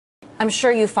I'm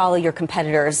sure you follow your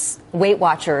competitors, Weight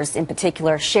Watchers in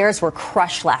particular. Shares were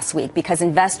crushed last week because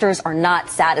investors are not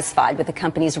satisfied with the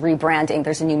company's rebranding.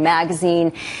 There's a new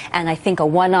magazine and I think a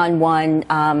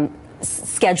one-on-one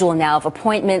schedule now of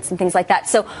appointments and things like that.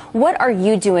 So what are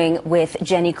you doing with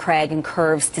Jenny Craig and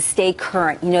Curves to stay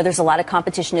current? You know, there's a lot of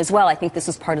competition as well. I think this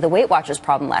was part of the Weight Watchers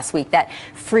problem last week, that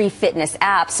free fitness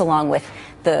apps along with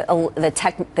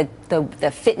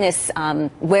the fitness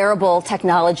wearable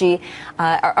technology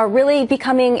are really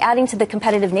adding to the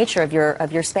competitive nature of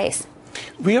your space.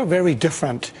 We are very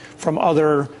different from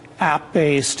other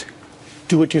app-based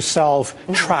do-it-yourself,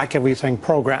 track everything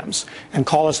programs, and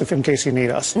call us if in case you need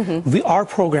us. Our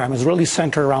program is really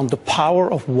centered around the power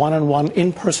of one-on-one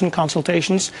in-person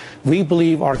consultations. We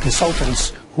believe our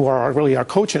consultants, who are really our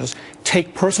coaches,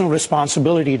 take personal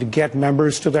responsibility to get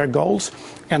members to their goals,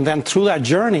 and then through that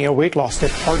journey of weight loss, they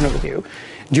partner with you.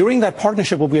 During that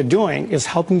partnership, what we are doing is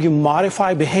helping you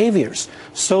modify behaviors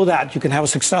so that you can have a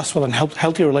successful and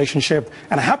healthy relationship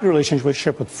and a happy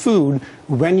relationship with food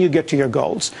when you get to your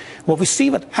goals. What we see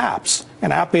with apps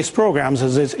and app-based programs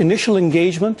is this initial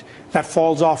engagement that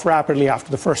falls off rapidly after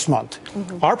the first month.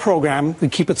 Our program, we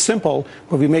keep it simple,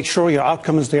 but we make sure your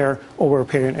outcome is there over a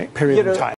period of time.